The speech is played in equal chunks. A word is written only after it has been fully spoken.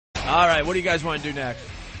All right, what do you guys want to do next?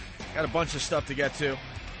 Got a bunch of stuff to get to.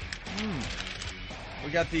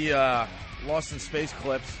 We got the Lost in Space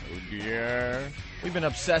clips. Oh, dear. We've been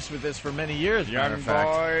obsessed with this for many years, matter Young of fact.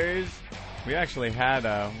 boys. We actually had,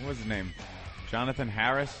 what was his name? Jonathan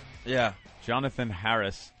Harris? Yeah. Jonathan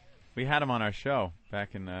Harris. We had him on our show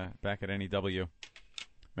back at NEW.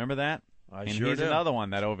 Remember that? I and sure he's do. another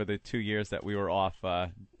one that over the 2 years that we were off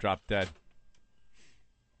dropped dead.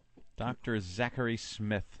 Dr. Zachary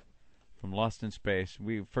Smith from Lost in Space.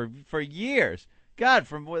 We for years, God,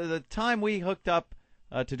 from the time we hooked up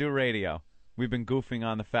to do radio, we've been goofing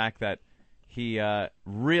on the fact that he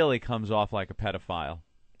really comes off like a pedophile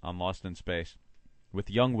on Lost in Space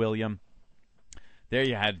with young William. There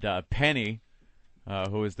you had Penny,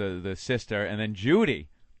 who was the sister, and then Judy,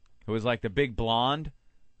 who was like the big blonde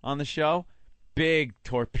on the show. Big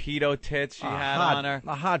torpedo tits she had on her.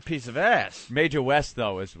 A hot piece of ass. Major West,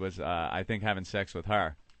 though, was I think, having sex with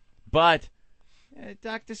her. But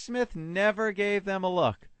Dr. Smith never gave them a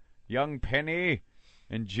look. Young Penny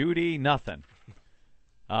and Judy, nothing.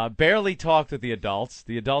 Barely talked with the adults.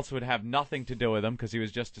 The adults would have nothing to do with him because he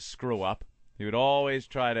was just a screw-up. He would always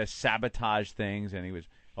try to sabotage things, and he was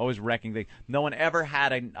always wrecking things. No one ever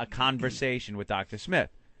had a conversation with Dr. Smith.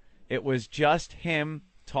 It was just him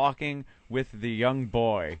talking with the young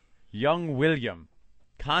boy, young William,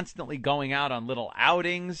 constantly going out on little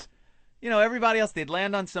outings. You know, everybody else, they'd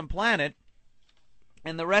land on some planet,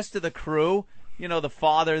 and the rest of the crew, you know, the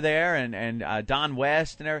father there and Don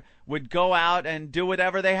West and would go out and do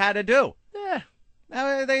whatever they had to do. Yeah.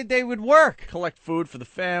 They would work. Collect food for the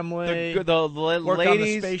family. The work ladies, on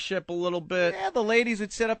the spaceship a little bit. Yeah, the ladies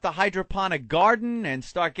would set up the hydroponic garden and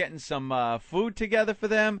start getting some food together for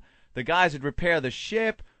them. The guys would repair the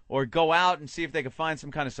ship or go out and see if they could find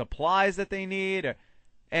some kind of supplies that they need.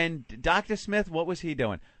 And Dr. Smith, what was he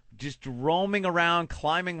doing? Just roaming around,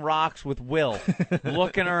 climbing rocks with Will,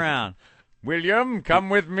 looking around. William, come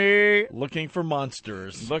with me. Looking for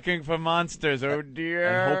monsters. Looking for monsters, oh dear.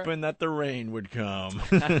 And hoping that the rain would come.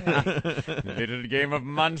 The little game of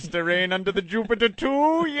monster rain under the Jupiter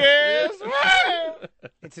 2, yes.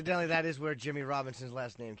 Incidentally, that is where Jimmy Robinson's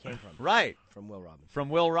last name came from. Right. From Will Robinson. From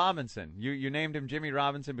Will Robinson. You named him Jimmy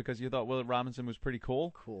Robinson because you thought Will Robinson was pretty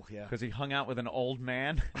cool? Cool, yeah. Because he hung out with an old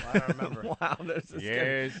man? I don't remember. Wow,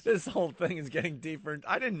 Yes. This whole thing is getting deeper.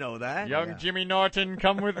 I didn't know that. Young Jimmy Norton,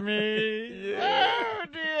 come with me. Yeah. Oh,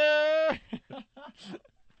 dear.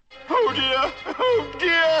 Oh, dear. Oh,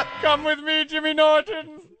 dear. Come with me, Jimmy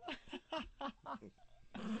Norton.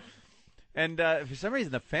 And for some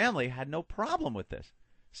reason, the family had no problem with this,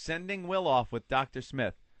 sending Will off with Dr.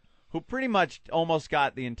 Smith, who pretty much almost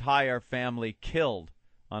got the entire family killed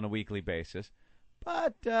on a weekly basis.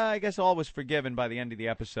 But I guess all was forgiven by the end of the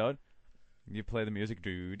episode. You play the music.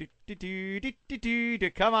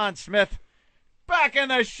 Come on, Smith. Back in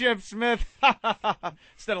the ship, Smith.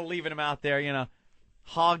 Instead of leaving him out there, you know,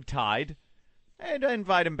 hog-tied. And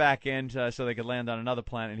invite him back in so they could land on another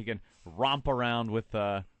planet and he can romp around with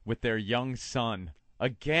their young son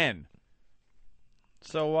again.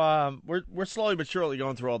 So we're slowly but surely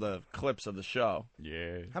going through all the clips of the show.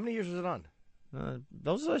 Yeah. How many years was it on?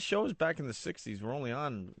 Those shows back in the 60s were only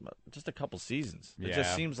on just a couple seasons. It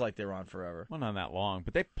just seems like they were on forever. Well, not that long,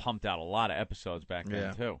 but they pumped out a lot of episodes back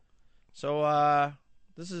then, too. So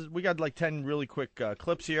we got like 10 really quick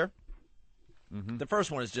clips here. Mm-hmm. The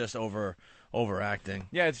first one is just overacting.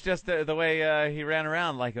 Yeah, it's just the way he ran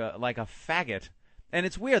around like a faggot. And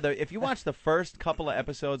it's weird, though. If you watch the first couple of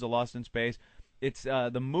episodes of Lost in Space, it's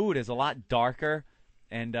the mood is a lot darker,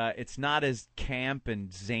 and it's not as camp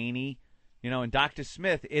and zany. You know, and Dr.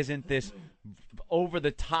 Smith isn't this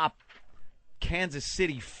over-the-top Kansas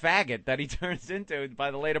City faggot that he turns into by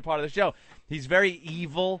the later part of the show. He's very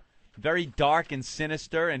evil, very dark and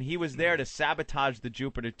sinister, and he was there to sabotage the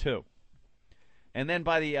Jupiter 2. And then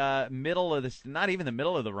by the middle of this, not even the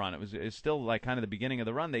middle of the run, it was still like kind of the beginning of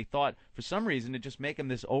the run, they thought for some reason to just make him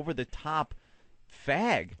this over-the-top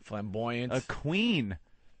fag. Flamboyant. A queen.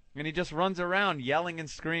 And he just runs around yelling and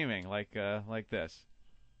screaming like this.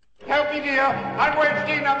 Help me, dear. I'm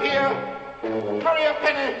Weinstein up here. Hurry up,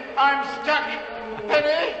 Penny. I'm stuck.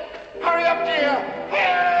 Penny, hurry up, dear.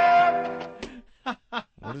 Help!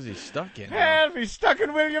 What is he stuck in? Help! He's stuck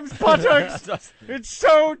in William's buttocks. It's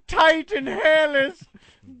so tight and hairless.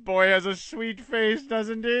 Boy has a sweet face,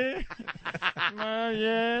 doesn't he? Oh,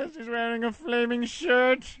 yes, he's wearing a flaming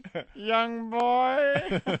shirt. Young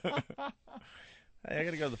boy. Hey, I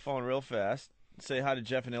got to go to the phone real fast. Say hi to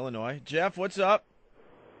Jeff in Illinois. Jeff, what's up?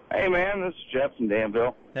 Hey, man, this is Jeff from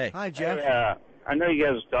Danville. Hey. Hi, Jeff. Hey, I know you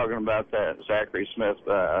guys are talking about that Zachary Smith,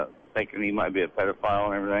 thinking he might be a pedophile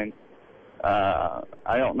and everything.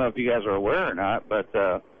 I don't know if you guys are aware or not, but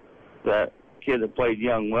that kid that played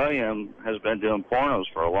young William has been doing pornos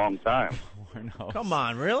for a long time. Pornos. Come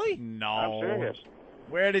on, really? No. I'm serious.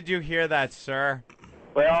 Where did you hear that, sir?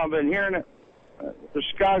 Well, I've been hearing it. The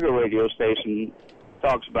Chicago radio station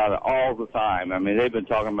talks about it all the time. I mean, they've been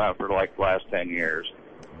talking about it for like the last 10 years.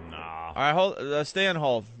 No. All right, hold. Stay on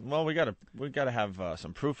hold. Well, we gotta have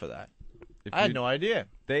some proof of that. I had no idea.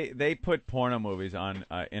 They put porno movies on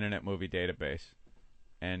Internet Movie Database,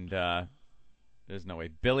 and there's no way.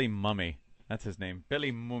 Billy Mummy, that's his name,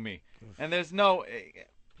 Billy Mummy, and there's no.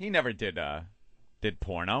 He never did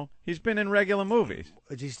porno. He's been in regular movies.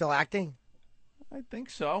 Is he still acting? I think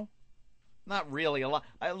so. Not really a lot.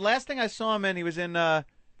 Last thing I saw him in, he was in the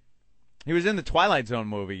Twilight Zone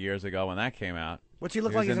movie years ago when that came out. What's he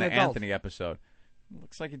look He like was as in an the adult? Anthony episode.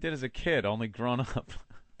 Looks like he did as a kid, only grown up.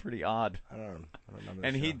 Pretty odd. I don't remember.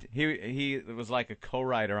 And he was like a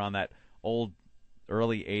co-writer on that old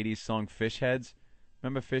early '80s song "Fish Heads."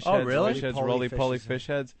 Remember "Fish Heads"? Really? Fish Heads, Roly roly poly fishes. fish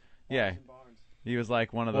heads. Yeah, he was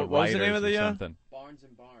like one of the What was writers the name of the, or something. Barnes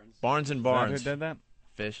and Barnes. Barnes and Is that Barnes. who did that?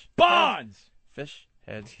 Fish. Barnes. Fish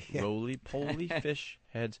heads. Roly poly fish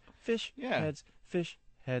heads. Fish Yeah. heads. Fish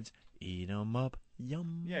heads. Eat 'em up.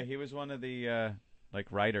 Yum. Yeah, he was one of the like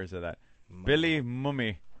writers of that. Billy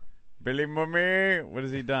Mummy. Billy Mummy. What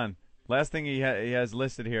has he done? Last thing he has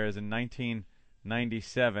listed here is in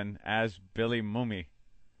 1997 as Billy Mummy.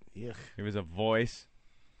 Yuck. He was a voice.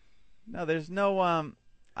 No, there's no.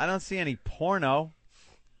 I don't see any porno.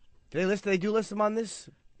 They do list them on this?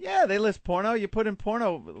 Yeah, they list porno. You put in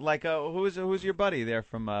porno, like who's your buddy there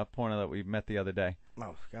from porno that we met the other day?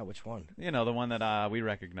 Oh, God, which one? You know, the one that we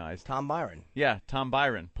recognized. Tom Byron. Yeah, Tom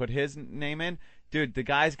Byron. Put his name in. Dude, the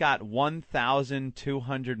guy's got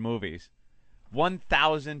 1,200 movies.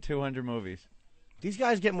 1,200 movies. These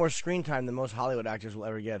guys get more screen time than most Hollywood actors will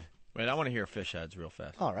ever get. Wait, I want to hear fish heads real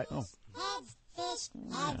fast. All right. Oh. Heads, fish,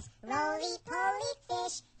 heads, roly-poly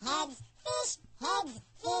fish, heads,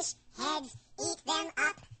 fish, heads, eat them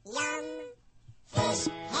up, yum. Fish,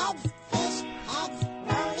 heads,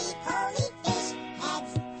 roly-poly fish,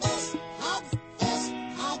 heads, eat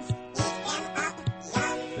them up,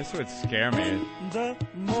 yum. This would scare me.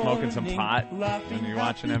 Smoking some pot when you're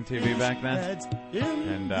watching MTV back then.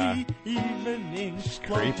 And it's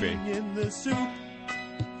creepy.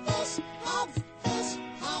 Fish, heads,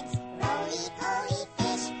 roly-poly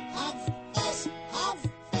fish, heads,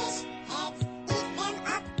 eat them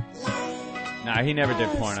up, yum. Nah, he never did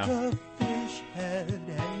porno. Fish head,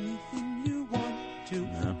 anything you want to.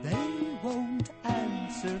 No. They won't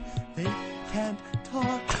answer. They can't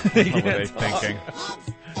talk. What were they thinking?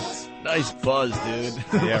 Nice buzz, dude.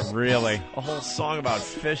 Yeah, really. A whole song about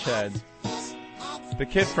fish heads. The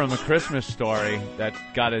kid from A Christmas Story that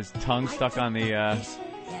got his tongue stuck on the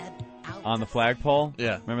flagpole.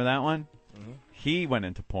 Yeah. Remember that one? Mm-hmm. He went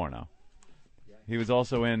into porno. He was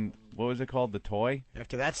also in, what was it called? The Toy?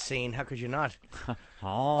 After that scene, how could you not? Oh.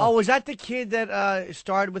 Oh, was that the kid that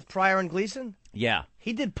starred with Pryor and Gleason? Yeah.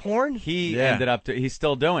 He did porn? He Yeah. ended up, he's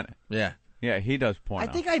still doing it. Yeah. Yeah, he does porno. I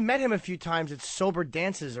think I met him a few times at Sober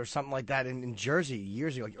Dances or something like that in Jersey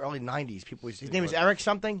years ago, like early 90s. His name is Eric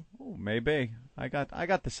something? Ooh, maybe. I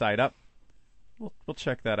got the site up. We'll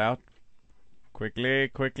check that out. Quickly.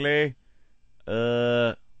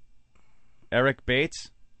 Eric Bates?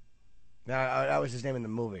 No, that was his name in the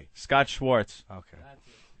movie. Scott Schwartz. Okay.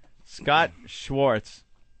 Scott Schwartz.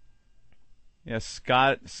 Yeah,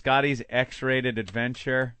 Scotty's X-Rated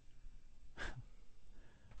Adventure.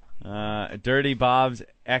 Dirty Bob's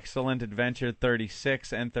Excellent Adventure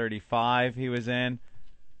 36 and 35 he was in.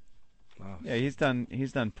 Wow. Yeah, he's done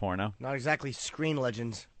porno. Not exactly screen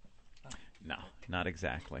legends. No, not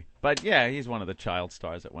exactly. But yeah, he's one of the child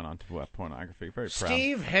stars that went on to pornography. Very proud.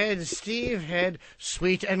 Steve Head,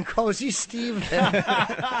 sweet and cozy Steve Head.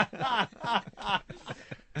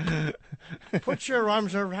 Put your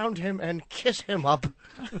arms around him and kiss him up.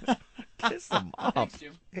 Kiss them up.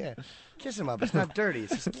 Yeah, kiss him up. It's not dirty.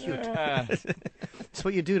 It's just cute. Yeah. It's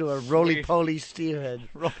what you do to a roly-poly Steve Head.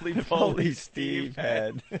 Roly-poly Steve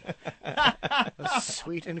Head. A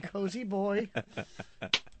sweet and cozy boy.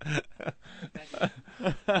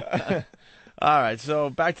 All right,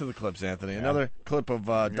 so back to the clips, Anthony. Another clip of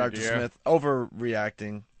Dr. dear. Smith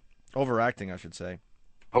overacting, I should say.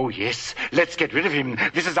 Oh, yes. Let's get rid of him.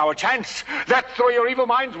 This is our chance. That's the way your evil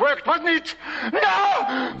minds worked, wasn't it? No!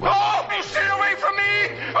 Oh, stay away from me!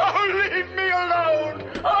 Oh, leave me alone!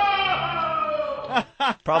 Oh!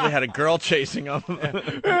 Probably had a girl chasing him.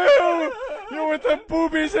 You with the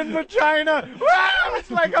boobies and vagina. Wow, it's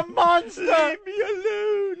like a monster. Leave me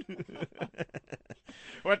alone.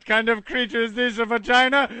 What kind of creature is this, a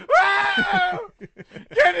vagina? Ah! Wow!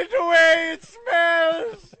 Get it away! It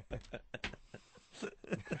smells!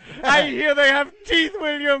 I hear they have teeth,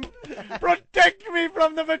 William! Protect me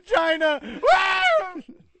from the vagina! Wow!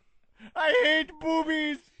 I hate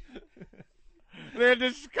boobies! They're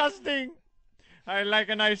disgusting! I like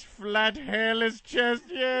a nice flat, hairless chest,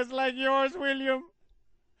 yes, like yours, William.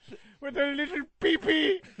 With a little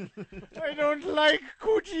pee-pee. I don't like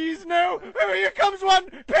coochies, no. Oh, here comes one!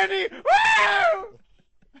 Penny! Wow!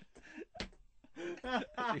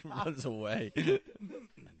 He runs away.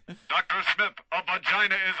 Dr. Smith, a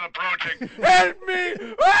vagina is approaching. Help me!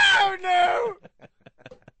 Oh, no!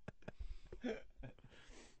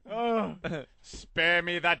 Oh, spare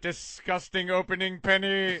me that disgusting opening,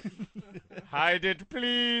 Penny. Hide it,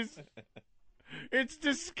 please. It's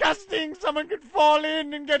disgusting. Someone could fall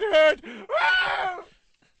in and get hurt. Oh!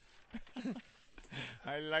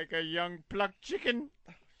 I like a young plucked chicken.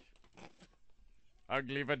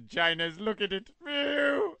 Ugly vaginas. Look at it.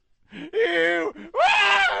 Ew. Ew.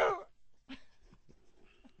 Wow!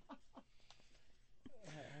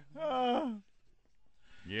 Oh.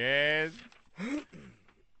 Yes.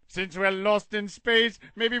 Since we're lost in space,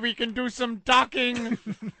 maybe we can do some docking.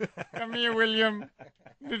 Come here, William.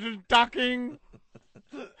 Little docking.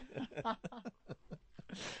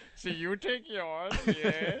 So you take yours,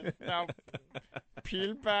 yes. Now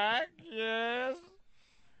peel back, yes.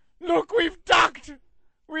 Look, we've docked.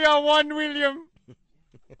 We are one, William.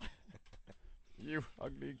 You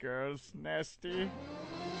ugly girls, nasty.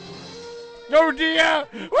 Oh dear!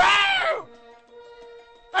 Wow!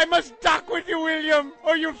 I must dock with you, William,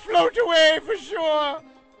 or you'll float away for sure.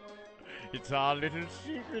 It's our little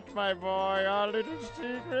secret, my boy, our little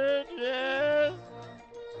secret, yes.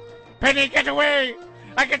 Penny, get away!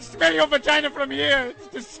 I can smell your vagina from here. It's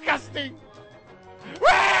disgusting.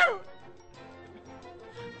 Woo!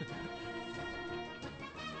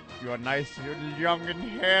 You are nice, you're young and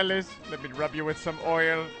hairless. Let me rub you with some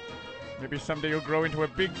oil. Maybe someday you'll grow into a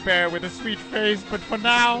big bear with a sweet face, but for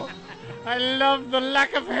now, I love the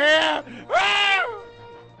lack of hair. Woo!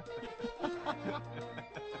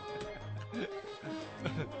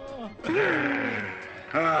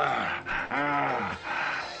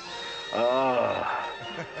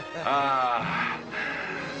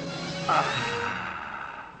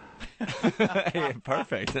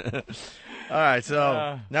 Perfect. All right,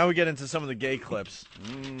 so now we get into some of the gay clips.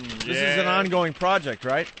 This is an ongoing project,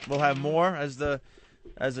 right? We'll have more as the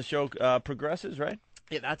show progresses, right?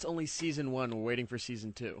 Yeah, that's only season 1. We're waiting for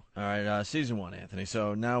season 2. All right, season 1, Anthony.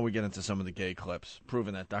 So now we get into some of the gay clips,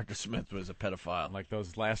 proving that Dr. Smith was a pedophile. Like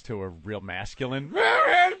those last two are real masculine.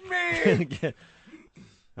 Help me!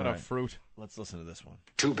 What a fruit. Let's listen to this one.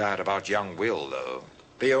 Too bad about young Will, though.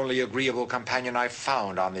 The only agreeable companion I've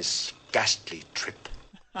found on this ghastly trip.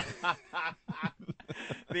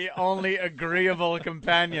 The only agreeable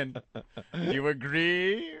companion. Do you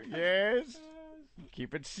agree? Yes?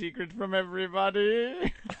 Keep it secret from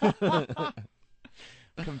everybody.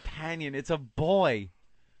 Companion, it's a boy.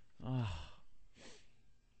 Oh.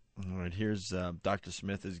 All right, here's Dr.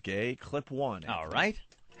 Smith is gay. Clip 1. All right.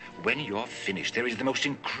 When you're finished, there is the most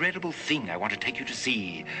incredible thing I want to take you to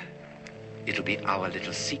see. It'll be our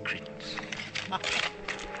little secret.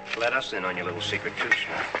 Let us in on your little secret, too,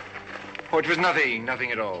 Smith. Oh, it was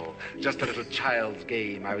nothing at all. Just a little child's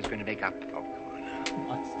game I was going to make up. Oh, come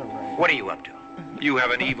on. What are you up to? You have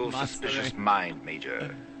an evil, suspicious mind,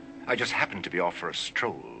 Major. I just happened to be off for a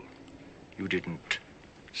stroll. You didn't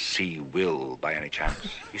see Will by any chance?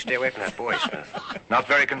 You stay away from that boy, Smith. Not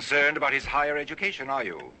very concerned about his higher education, are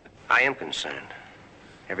you? I am concerned.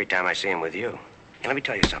 Every time I see him with you. And let me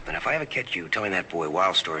tell you something. If I ever catch you telling that boy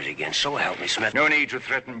wild stories again, so help me, Smith. No need to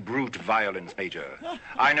threaten brute violence, Major.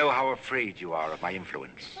 I know how afraid you are of my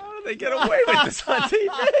influence. How do they get away with this on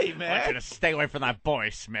TV, man? I want you to stay away from that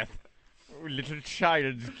boy, Smith. Little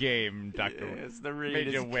child's game, Dr. Yes, the rain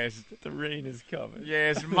Major West. The rain is coming.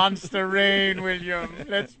 Yes, monster rain, William.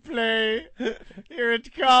 Let's play. Here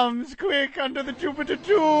it comes, quick, under the Jupiter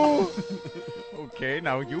 2. Okay,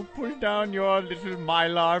 now you pull down your little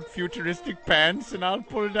mylar futuristic pants, and I'll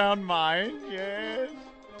pull down mine, yes.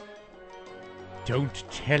 Don't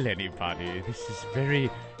tell anybody. This is very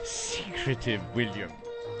secretive, William.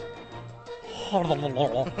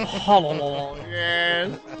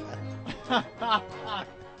 Yes.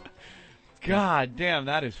 God damn,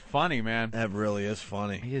 that is funny, man. That really is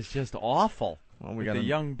funny. He is just awful. Well, we got a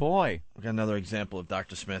young boy. We got another example of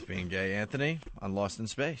Dr. Smith being gay. Anthony on Lost in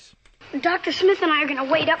Space. Dr. Smith and I are going to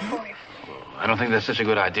wait up for him. I don't think that's such a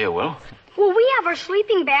good idea, Will. Well, we have our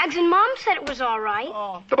sleeping bags, and Mom said it was all right.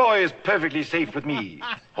 The boy is perfectly safe with me.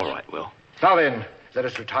 All right, Will. Now then, Let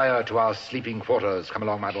us retire to our sleeping quarters. Come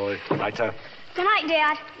along, my boy. Good night, sir. Good night,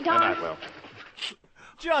 Dad. Don. Good night, Will.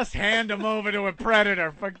 Just hand him over to a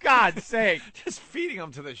predator, for God's sake. Just feeding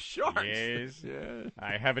them to the sharks. Yes. Yeah.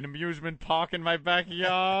 I have an amusement park in my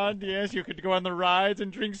backyard. Yes, you could go on the rides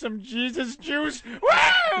and drink some Jesus juice.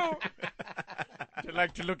 Woo! Would you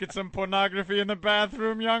like to look at some pornography in the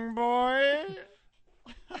bathroom, young boy?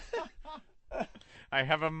 I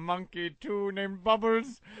have a monkey, too, named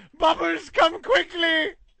Bubbles. Bubbles, come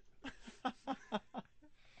quickly!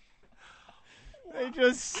 They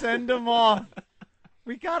just send him off.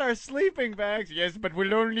 We got our sleeping bags. Yes, but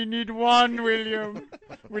we'll only need one, William.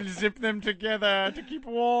 We'll zip them together to keep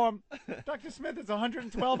warm. Dr. Smith, it's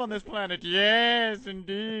 112 on this planet. Yes,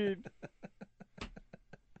 indeed.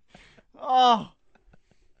 Oh,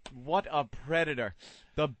 what a predator.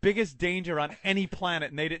 The biggest danger on any planet,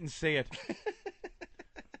 and they didn't see it.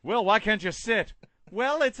 Will, why can't you sit?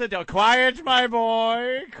 Well, it's a... Quiet, my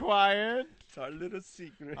boy. Quiet. It's our little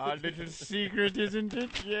secret. Our little secret, isn't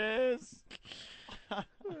it? Yes.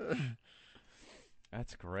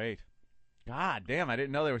 That's great. God damn, I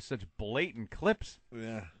didn't know there were such blatant clips.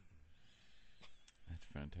 Yeah. That's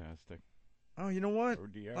fantastic. Oh, you know what? Oh,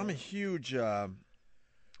 dear. I'm a huge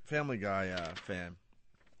Family Guy fan.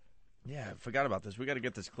 Yeah, I forgot about this. We got to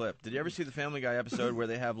get this clip. Did you ever see the Family Guy episode where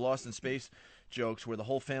they have Lost in Space jokes where the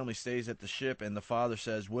whole family stays at the ship and the father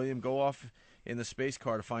says, William, go off in the space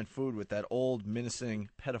car to find food with that old menacing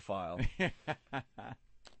pedophile?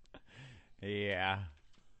 Yeah.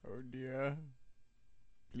 Oh, dear.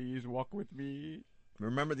 Please walk with me.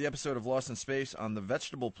 Remember the episode of Lost in Space on the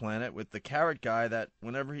vegetable planet with the carrot guy that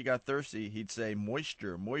whenever he got thirsty, he'd say,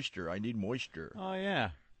 moisture, moisture, I need moisture. Oh, yeah.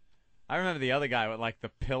 I remember the other guy with, like, the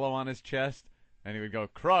pillow on his chest, and he would go,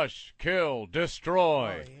 crush, kill,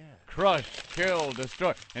 destroy. Oh, yeah. Crush, kill,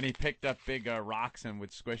 destroy. And he picked up big rocks and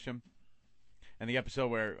would squish them. And the episode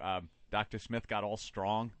where Dr. Smith got all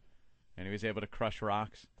strong, and he was able to crush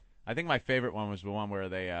rocks. I think my favorite one was the one where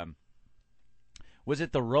they, was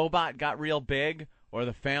it the robot got real big or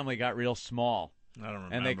the family got real small? I don't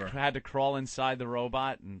remember. And they had to crawl inside the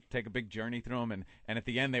robot and take a big journey through them. And at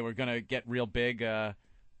the end, they were going to get real big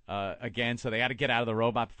again, so they had to get out of the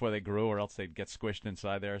robot before they grew or else they'd get squished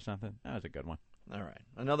inside there or something. That was a good one. All right.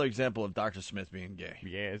 Another example of Dr. Smith being gay.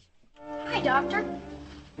 Yes. Hi, Doctor.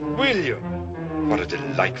 William, what a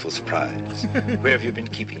delightful surprise. Where have you been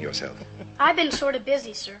keeping yourself? I've been sort of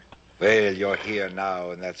busy, sir. Well, you're here now,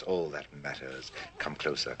 and that's all that matters. Come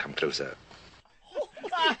closer, come closer.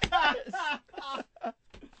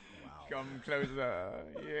 Come closer.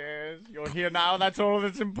 Yes, you're here now. That's all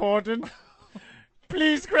that's important.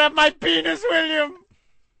 Please grab my penis, William.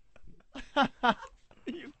 Are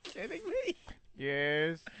you kidding me?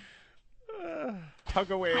 Yes. Tug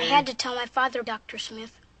away. I had to tell my father, Dr.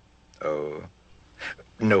 Smith. Oh,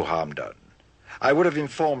 no harm done. I would have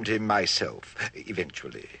informed him myself,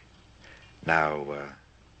 eventually. Now,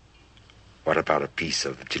 what about a piece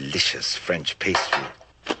of delicious French pastry?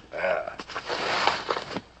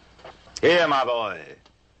 Here, my boy.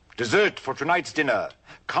 Dessert for tonight's dinner.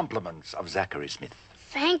 Compliments of Zachary Smith.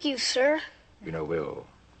 Thank you, sir. You know, Will,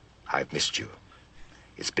 I've missed you.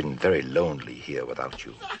 It's been very lonely here without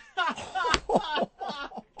you. Wow.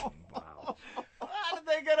 How did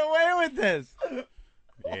they get away with this?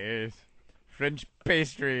 Yes. French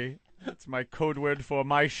pastry. That's my code word for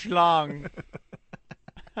my schlong.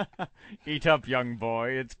 Eat up, young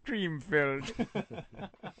boy. It's cream-filled.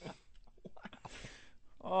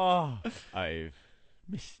 Oh, I've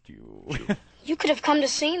missed you. You could have come to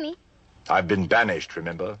see me. I've been banished,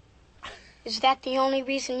 remember? Is that the only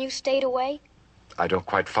reason you stayed away? I don't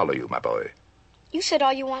quite follow you, my boy. You said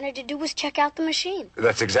all you wanted to do was check out the machine.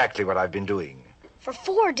 That's exactly what I've been doing. For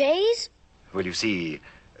 4 days? Well, you see,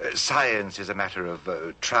 science is a matter of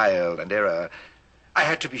trial and error. I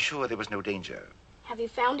had to be sure there was no danger. Have you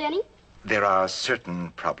found any? There are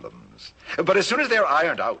certain problems. But as soon as they're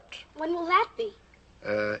ironed out... When will that be?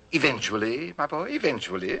 Eventually, my boy,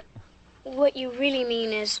 eventually. What you really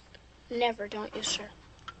mean is never, don't you, sir?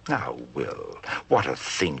 Now, Will, what a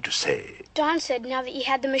thing to say. Don said now that you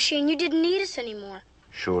had the machine, you didn't need us anymore.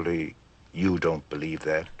 Surely you don't believe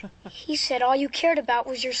that? He said all you cared about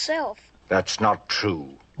was yourself. That's not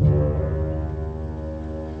true.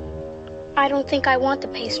 I don't think I want the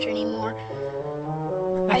pastry anymore.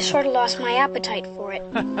 I sort of lost my appetite for it.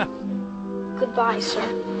 Goodbye, sir.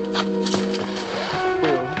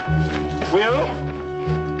 Will?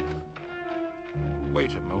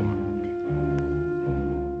 Wait a moment.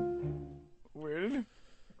 Will?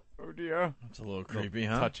 Oh, dear. That's a little creepy,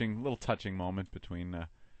 huh? Little touching moment between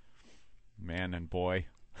man and boy.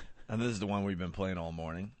 And this is the one we've been playing all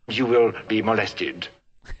morning. You will be molested.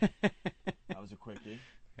 That was a quickie.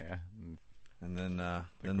 Yeah. And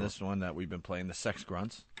then this one that we've been playing, the sex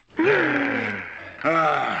grunts. Oh,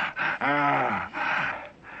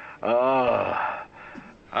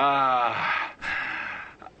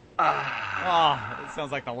 it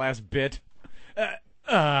sounds like the last bit.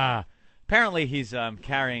 Apparently he's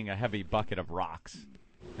carrying a heavy bucket of rocks,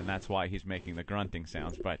 and that's why he's making the grunting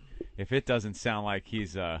sounds. But if it doesn't sound like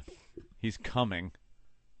he's coming,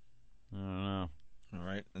 I don't know. All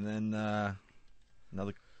right, and then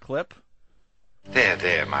another clip.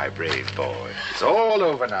 There, my brave boy. It's all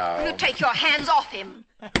over now. You take your hands off him.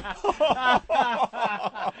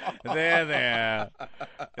 There.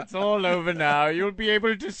 It's all over now. You'll be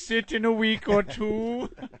able to sit in a week or two.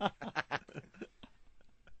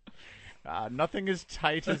 Nothing as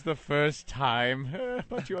tight as the first time,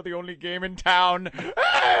 but you're the only game in town.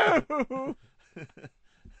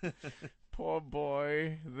 Poor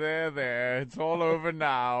boy. There. It's all over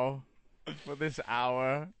now for this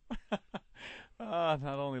hour. Not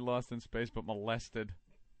only lost in space, but molested.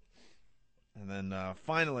 And then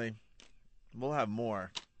finally, we'll have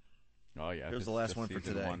more. Oh, yeah. Here's the last one for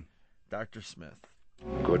today. One. Dr. Smith.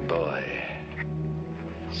 Good boy.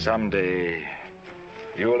 Someday,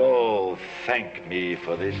 you'll all thank me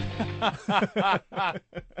for this.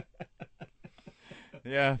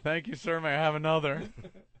 Yeah, thank you, sir. May I have another?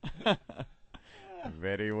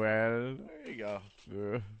 Very well. There you go.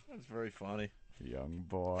 That's very funny. Young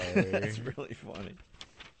boy. That's really funny.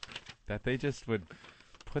 That they just would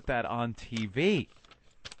put that on TV.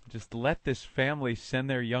 Just let this family send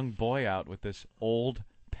their young boy out with this old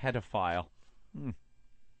pedophile.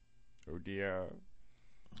 Oh, dear.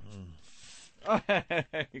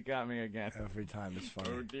 You got me again. Every time it's funny.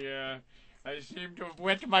 Oh, dear. I seem to have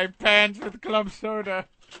wet my pants with club soda.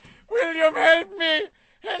 William, help me!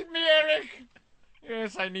 Help me, Eric!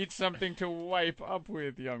 Yes, I need something to wipe up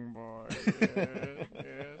with, young boy.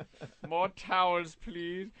 Yes. More towels,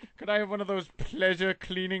 please. Could I have one of those pleasure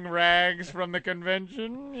cleaning rags from the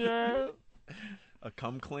convention? Yes. A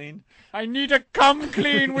cum clean? I need a cum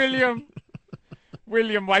clean, William.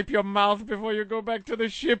 William, wipe your mouth before you go back to the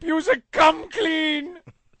ship. Use a cum clean.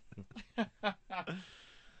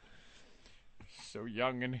 So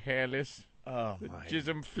young and hairless. Oh, the my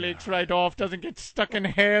jism flakes right off, doesn't get stuck in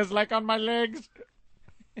hairs like on my legs.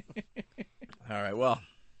 All right, well.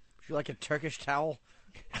 Would you like a Turkish towel?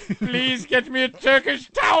 Please get me a Turkish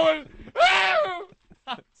towel.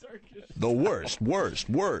 Turkish. The worst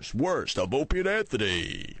of Opie and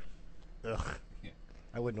Anthony. Ugh.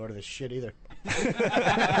 I wouldn't order this shit either.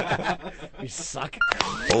 You suck.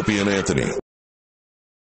 Opie and Anthony,